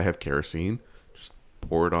matches. I have kerosene. Just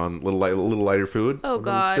pour it on little lighter fluid. Oh, a little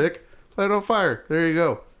God. Stick. Light it on fire. There you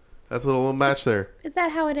go. That's a little match there. Is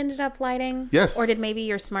that how it ended up lighting? Yes. Or did maybe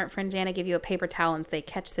your smart friend Jana give you a paper towel and say,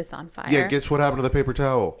 catch this on fire? Yeah, guess what happened to the paper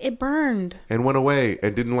towel? It burned. And went away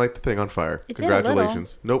and didn't light the thing on fire. It did a little.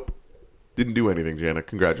 Congratulations. Nope. Didn't do anything, Jana.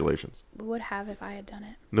 Congratulations. Would have if I had done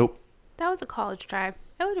it. Nope. That was a college try.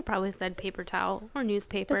 I would have probably said paper towel or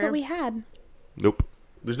newspaper. That's what we had. Nope.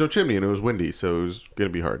 There's no chimney and it was windy, so it was going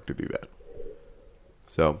to be hard to do that.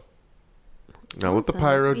 So, now let the Awesome.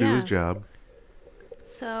 pyro do Yeah. his job.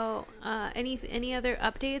 So, any other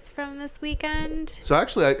updates from this weekend? So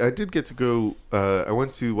actually, I did get to go. I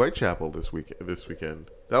went to Whitechapel this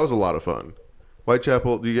weekend. That was a lot of fun.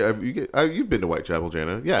 Whitechapel. You've been to Whitechapel,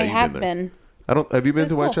 Jana? Yeah, I you've have been. There. been. I don't. Have you been It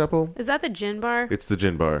to was cool. Whitechapel? Is that the gin bar? It's the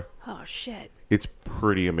gin bar. Oh shit! It's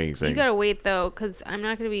pretty amazing. You gotta wait though, because I'm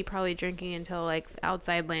not gonna be probably drinking until like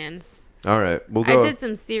outside lands. All right, we'll go. I did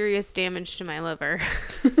some serious damage to my liver.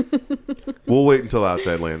 We'll wait until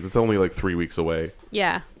outside lands. It's only like 3 weeks away.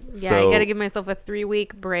 Yeah. I So- gotta give myself a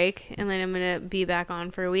 3-week break, and then I'm gonna be back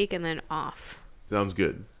on for a week and then off. Sounds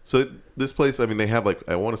good. So this place, I mean, they have like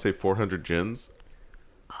I want to say 400 gins.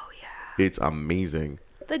 Oh yeah, It's amazing.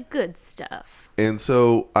 the good stuff. And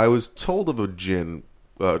so I was told of a gin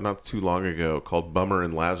not too long ago called Bummer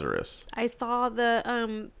and Lazarus. I saw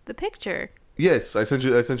the picture. Yes, I sent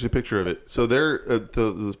you a picture of it. So they're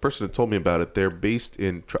the person that told me about it. They're based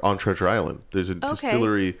on Treasure Island. There's a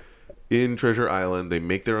distillery in Treasure Island. They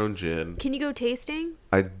make their own gin. Can you go tasting?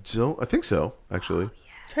 I think so, actually.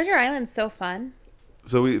 Treasure Island's so fun.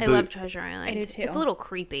 So I love Treasure Island. I do too. It's a little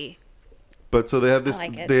creepy. But so they have this. I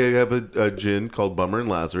like it. They have a gin called Bummer and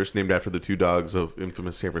Lazarus, named after the two dogs of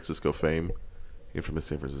infamous San Francisco fame.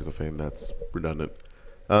 That's redundant.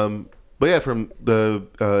 But yeah, from the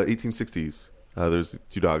 1860s, there's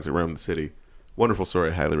two dogs that roam the city. Wonderful story.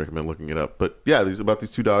 I highly recommend looking it up. But yeah, there's about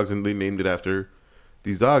these two dogs, and they named it after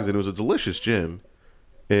these dogs, and it was a delicious gin.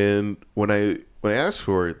 And when I asked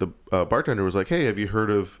for it, the bartender was like, "Hey, have you heard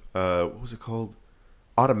of what was it called?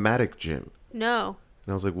 Automatic gin?" No.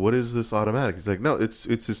 And I was like, "What is this automatic?" He's like, "No, it's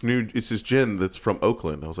this gin that's from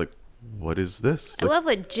Oakland." I was like, "What is this?" I love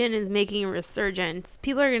that gin is making a resurgence.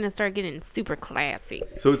 People are going to start getting super classy.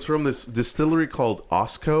 So it's from this distillery called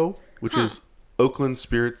Osco, which is Oakland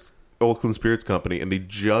Spirits Company, and they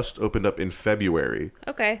just opened up in February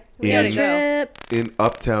Okay. we gotta go. In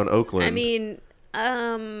Uptown Oakland. I mean,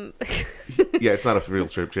 yeah, it's not a real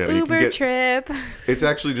trip, Jenna. Uber trip. It's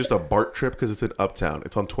actually just a BART trip because it's in Uptown.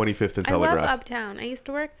 It's on 25th and I Telegraph. love Uptown. I used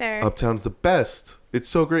to work there. Uptown's the best. It's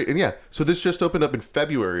so great. And yeah, so this just opened up in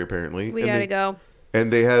February apparently. We gotta go.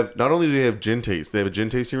 And they have not only do they have gin taste, they have a gin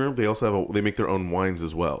tasting room. They also have they make their own wines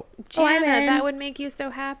as well. Jana, I'm in. that would make you so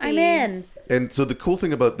happy. I'm in. And so the cool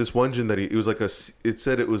thing about this one gin that it was like it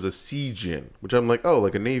said it was a sea gin, which I'm like, oh,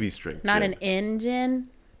 like a Navy strength. Not gin. an engine.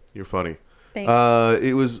 You're funny. Thanks.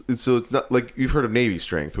 So it's not like you've heard of Navy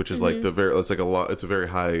strength, which is like it's like a lot. It's a very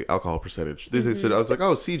high alcohol percentage. They said I was like,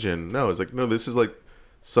 oh, sea gin. No, it's like no, this is like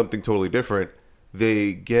something totally different.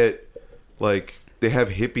 They get like they have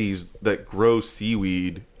hippies that grow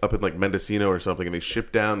seaweed up in like Mendocino or something, and they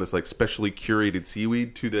ship down this like specially curated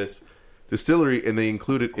seaweed to this distillery, and they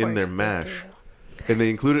include it in their mash. And they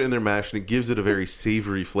include it in their mash, and it gives it a very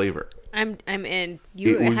savory flavor. I'm in.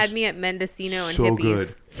 You had me at Mendocino and so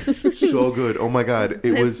hippies. Good. So good. Oh my god.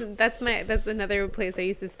 That's another place I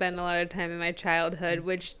used to spend a lot of time in my childhood,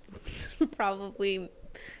 which probably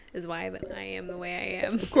is why I am the way I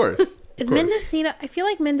am. Of course. Is Mendocino? I feel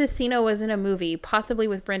like Mendocino was in a movie, possibly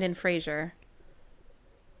with Brendan Fraser.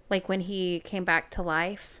 Like when he came back to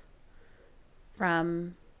life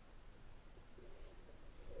from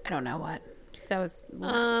I don't know what. That was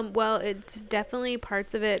well, it's definitely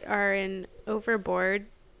parts of it are in Overboard.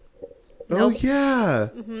 Oh yeah.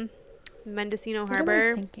 Mendocino What am I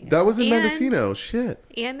Harbor. thinking? That was in And- Mendocino. Shit.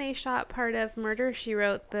 And they shot part of Murder, She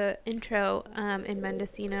Wrote, the intro in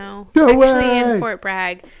Mendocino. No Actually way! in Fort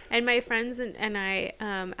Bragg. And my friends and I,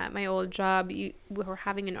 at my old job, we were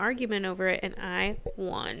having an argument over it, and I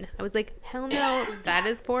won. I was like, hell no, that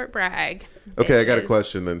is Fort Bragg. Okay, I got a bitches.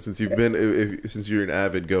 question then. Since you've been, since you're an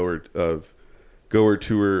avid goer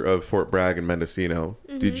tour of Fort Bragg and Mendocino,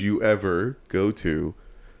 did you ever go to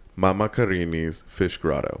Mama Carini's Fish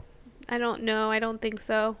Grotto? I don't know. I don't think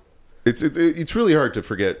so. It's really hard to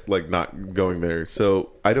forget like not going there. So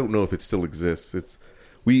I don't know if it still exists.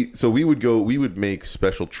 We would make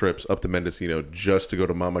special trips up to Mendocino just to go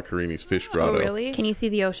to Mama Carini's Fish Grotto. Oh, really? Can you see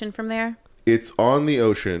the ocean from there? It's on the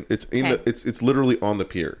ocean. It's in Okay. it's literally on the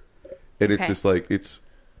pier, and it's Okay. just like it's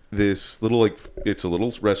this little it's a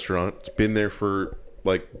little restaurant. It's been there for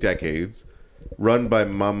like decades, run by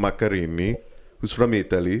Mamma Carini, who's from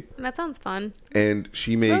Italy, That sounds fun. and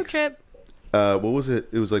she Road makes trip. what was it?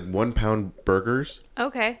 It was like 1 pound burgers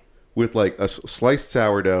Okay. with like a sliced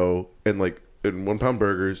sourdough and 1 pound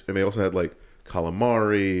burgers, and they also had like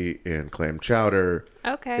calamari and clam chowder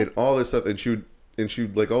Okay. and all this stuff. And she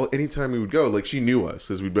would like anytime we would go, like she knew us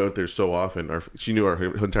because we'd been out there so often. She knew our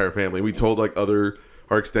entire family. We told like our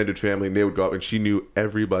extended family, and they would go up, and she knew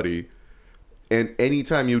everybody. And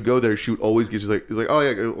anytime you would go there, she would always get oh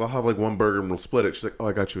yeah, I'll have like 1 burger and we'll split it. She's like, oh,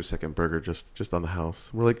 I got you a second burger just on the house.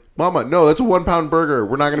 We're like, Mama, no, that's a 1 pound burger.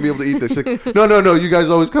 We're not gonna be able to eat this. She's like, no, you guys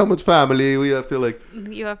always come with family. We have to like.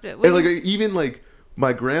 You have to. And like even like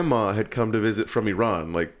my grandma had come to visit from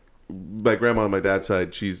Iran. Like my grandma on my dad's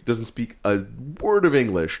side, she doesn't speak a word of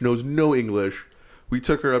English, knows no English. We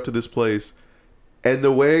took her up to this place, and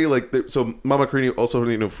the way so Mama Carini also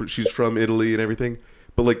she's from Italy and everything,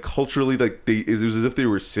 but like culturally it was as if they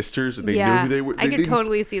were sisters and they knew who they were. I could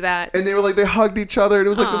totally see that. And they were like they hugged each other, and it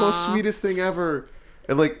was like the most Aw. sweetest thing ever.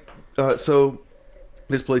 And like so,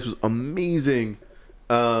 this place was amazing.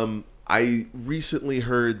 I recently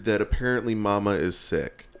heard that apparently Mama is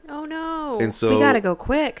sick. no. And so We gotta go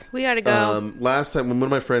quick. We gotta go. last time when one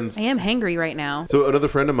of my friends, I am hangry right now. so another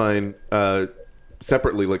friend of mine,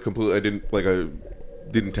 separately, like completely, I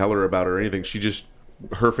didn't tell her about it or anything. She just,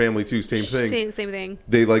 her family too, same thing. Same thing.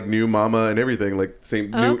 They like knew Mama and everything. Like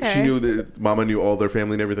same, Oh, okay. she knew that Mama knew all their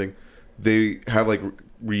family and everything. They have like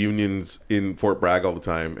reunions in Fort Bragg all the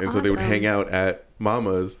time, and so they would Awesome. hang out at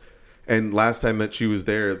Mama's. And last time that she was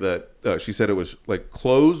there, that she said it was like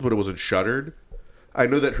closed, but it wasn't shuttered. I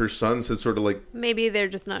know that her son said sort of like, Maybe they're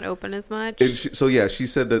just not open as much. and she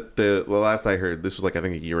said that the last I heard, this was like I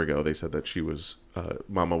think a year ago. They said that she was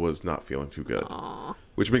Mama was not feeling too good, Aw.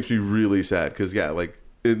 which makes me really sad because like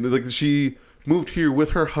she moved here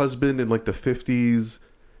with her husband in like the 50s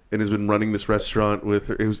and has been running this restaurant with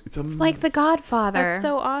her. It's Like The Godfather. That's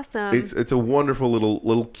so awesome. it's a wonderful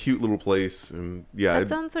little cute little place, and yeah, That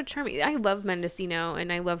sounds so charming. I love Mendocino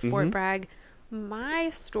and I love Fort Bragg. My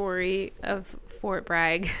story of Fort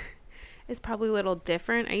Bragg is probably a little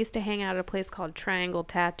different. I used to hang out at a place called Triangle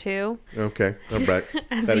Tattoo, okay, I'm back.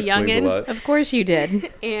 As That a explains a youngin'. lot. Of course you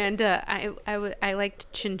did. and I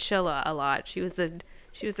liked Chinchilla a lot. She was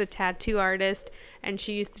a tattoo artist, and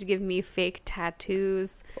she used to give me fake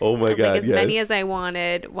tattoos. Oh my God, like as many yes. as I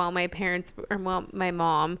wanted, while my parents or while my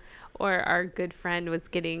mom or our good friend was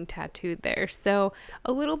getting tattooed there. So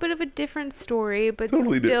a little bit of a different story, but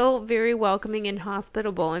Totally still very welcoming and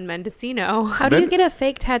hospitable in Mendocino. How do you get a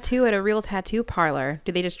fake tattoo at a real tattoo parlor?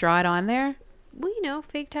 Do they just draw it on there? Well,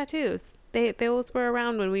 fake tattoos. Those were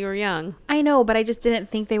around when we were young. I know, but I just didn't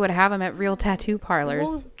think they would have them at real tattoo parlors.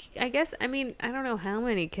 Well, I guess, I don't know how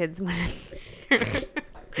many kids went in.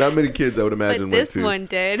 Not many kids, I would imagine, But went this to. one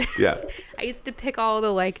did. Yeah. I used to pick all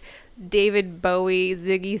the like David Bowie,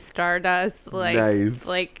 Ziggy Stardust, Nice.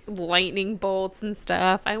 like lightning bolts and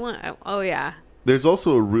stuff. Oh yeah. There's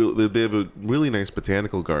also they have a really nice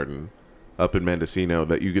botanical garden up in Mendocino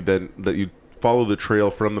that you could that you follow the trail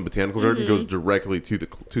from the botanical garden goes directly to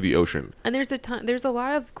the ocean. And there's a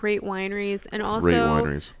lot of great wineries, and also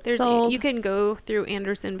Great wineries. Sold. you can go through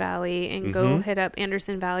Anderson Valley and go hit up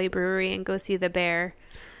Anderson Valley Brewery and go see the bear.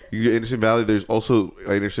 You get Anderson Valley. There's also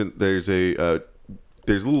Anderson. There's a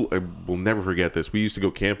little. I will never forget this. We used to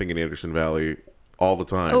go camping in Anderson Valley all the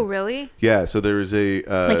time. Oh really? Yeah. So there is a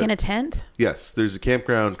Like in a tent? yes. There's a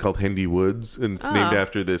campground called Hendy Woods, and it's named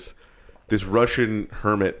after this Russian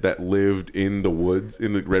hermit that lived in the woods,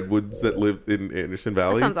 in the redwoods that lived in Anderson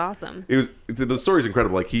Valley. That sounds awesome. The story's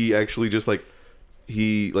incredible. Like he actually just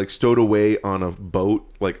he stowed away on a boat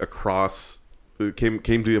like across came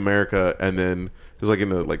to America, and then it was like in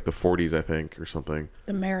the 40s I think or something,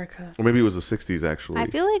 America. or maybe it was the 60s actually. I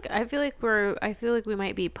feel like we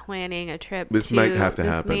might be planning a trip. This might have to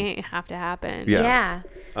happen. This may have to happen. Yeah.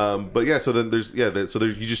 But yeah, so then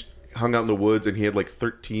he just hung out in the woods, and he had like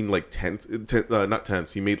 13 tents, not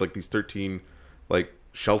tents. He made like these 13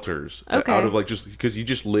 shelters Okay. out of just because he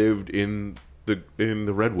just lived in the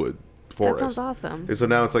redwood forest. That sounds awesome. And so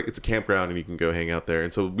now it's a campground, and you can go hang out there.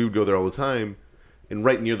 And so we would go there all the time. And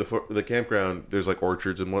right near the campground, there's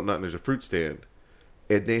orchards and whatnot, and there's a fruit stand.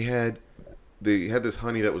 And they had this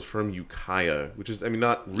honey that was from Ukiah, which is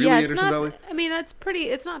not really Anderson Valley.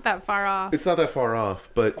 It's not that far off. It's not that far off,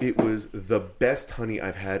 but it was the best honey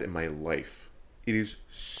I've had in my life. It is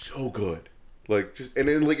so good. And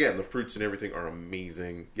then again, the fruits and everything are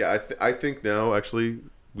amazing. Yeah, I think now actually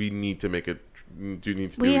we need to make it.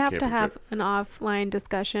 We have to have an offline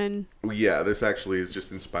discussion. Yeah, this actually is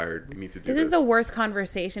just inspired. We need to do this. This is the worst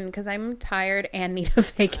conversation because I'm tired and need a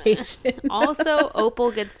vacation. Also,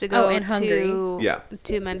 Opal gets to go and hungry.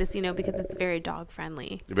 to Mendocino because it's very dog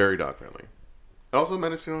friendly. Very dog friendly. Also,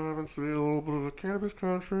 Mendocino happens to be a little bit of a cannabis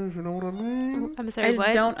country, if you know what I mean. I'm sorry, I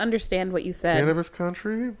what? don't understand what you said. Cannabis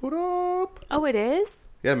country, what up? Oh, it is?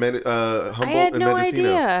 Yeah, Humboldt had and no Mendocino.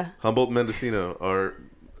 idea. Humboldt and Mendocino are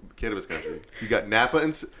cannabis country. You got Napa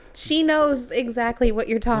and... She knows exactly what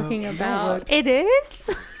you're talking about. It is?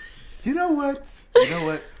 You know what?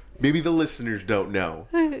 Maybe the listeners don't know.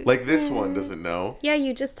 Like this one doesn't know. Yeah,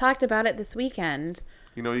 you just talked about it this weekend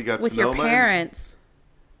You got with Sonoma your parents.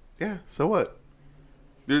 Yeah, so what?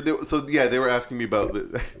 They were asking me about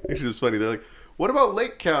the... It was funny. They're like, what about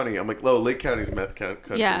Lake County? I'm like, Lake County's meth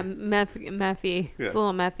country. Yeah, methy. Yeah. It's a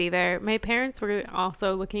little methy there. My parents were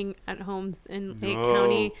also looking at homes in Lake No.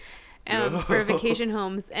 County No. for vacation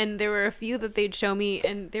homes, and there were a few that they'd show me,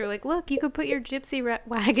 and they were like, look, you could put your gypsy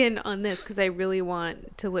wagon on this, because I really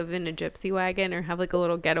want to live in a gypsy wagon or have a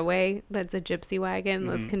little getaway that's a gypsy wagon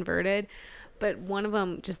that's converted. But one of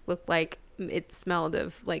them just looked like it smelled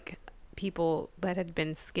of people that had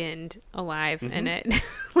been skinned alive in it.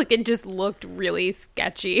 It just looked really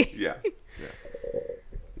sketchy. Yeah.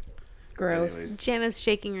 Gross. Anyways. Jana's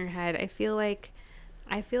shaking her head. I feel like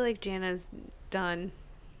Jana's done.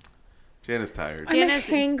 Jana's tired. I'm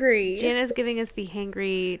hangry. Jana's giving us the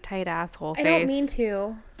hangry, tight asshole face. I don't mean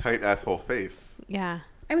to. Tight asshole face. Yeah.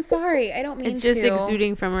 I'm sorry. I don't mean to. It's just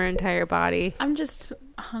exuding from her entire body. I'm just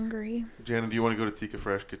hungry. Jana, do you want to go to Tikka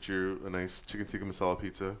Fresh, get you a nice chicken tikka masala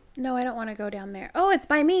pizza? No, I don't want to go down there. Oh, it's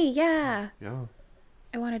by me. Yeah. Yeah.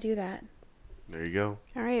 I want to do that. There you go.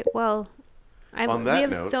 All right. Well, On that we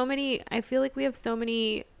have note- so many. I feel like we have so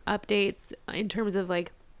many updates in terms of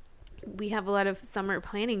like we have a lot of summer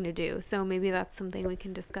planning to do. So maybe that's something we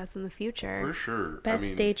can discuss in the future. For sure.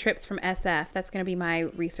 Best day trips from SF. That's going to be my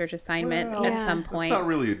research assignment Well, at yeah. some It's point. not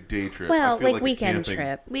really a day trip. Well, I feel like the weekend camping-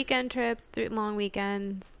 trip. Weekend trips, long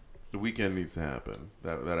weekends. The weekend needs to happen.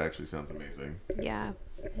 That actually sounds amazing. Yeah.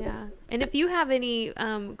 Yeah. And if you have any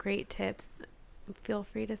great tips, feel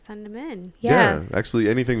free to send them in. Yeah. Actually,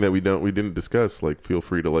 anything that we didn't discuss, like feel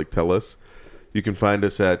free to like tell us. You can find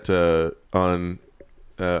us at our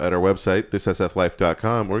website,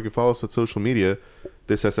 thissflife.com, or you can follow us on social media,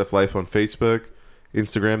 This SF Life on Facebook,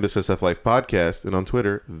 Instagram, This SF Life Podcast, and on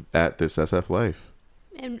Twitter at This SF Life.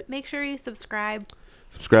 And make sure you subscribe.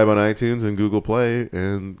 Subscribe on iTunes and Google Play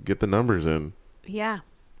and get the numbers in. Yeah.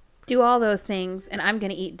 Do all those things, and I'm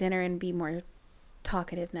going to eat dinner and be more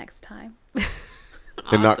talkative next time.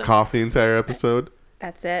 And not Awesome. cough the entire episode.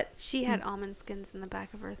 That's it. She had almond skins in the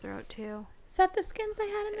back of her throat too. Is that the skins I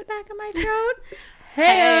had in the back of my throat?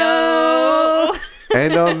 Heyo!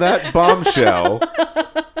 And on that bombshell,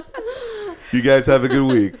 you guys have a good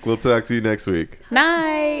week. We'll talk to you next week.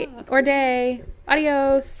 Night or day.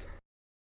 Adios.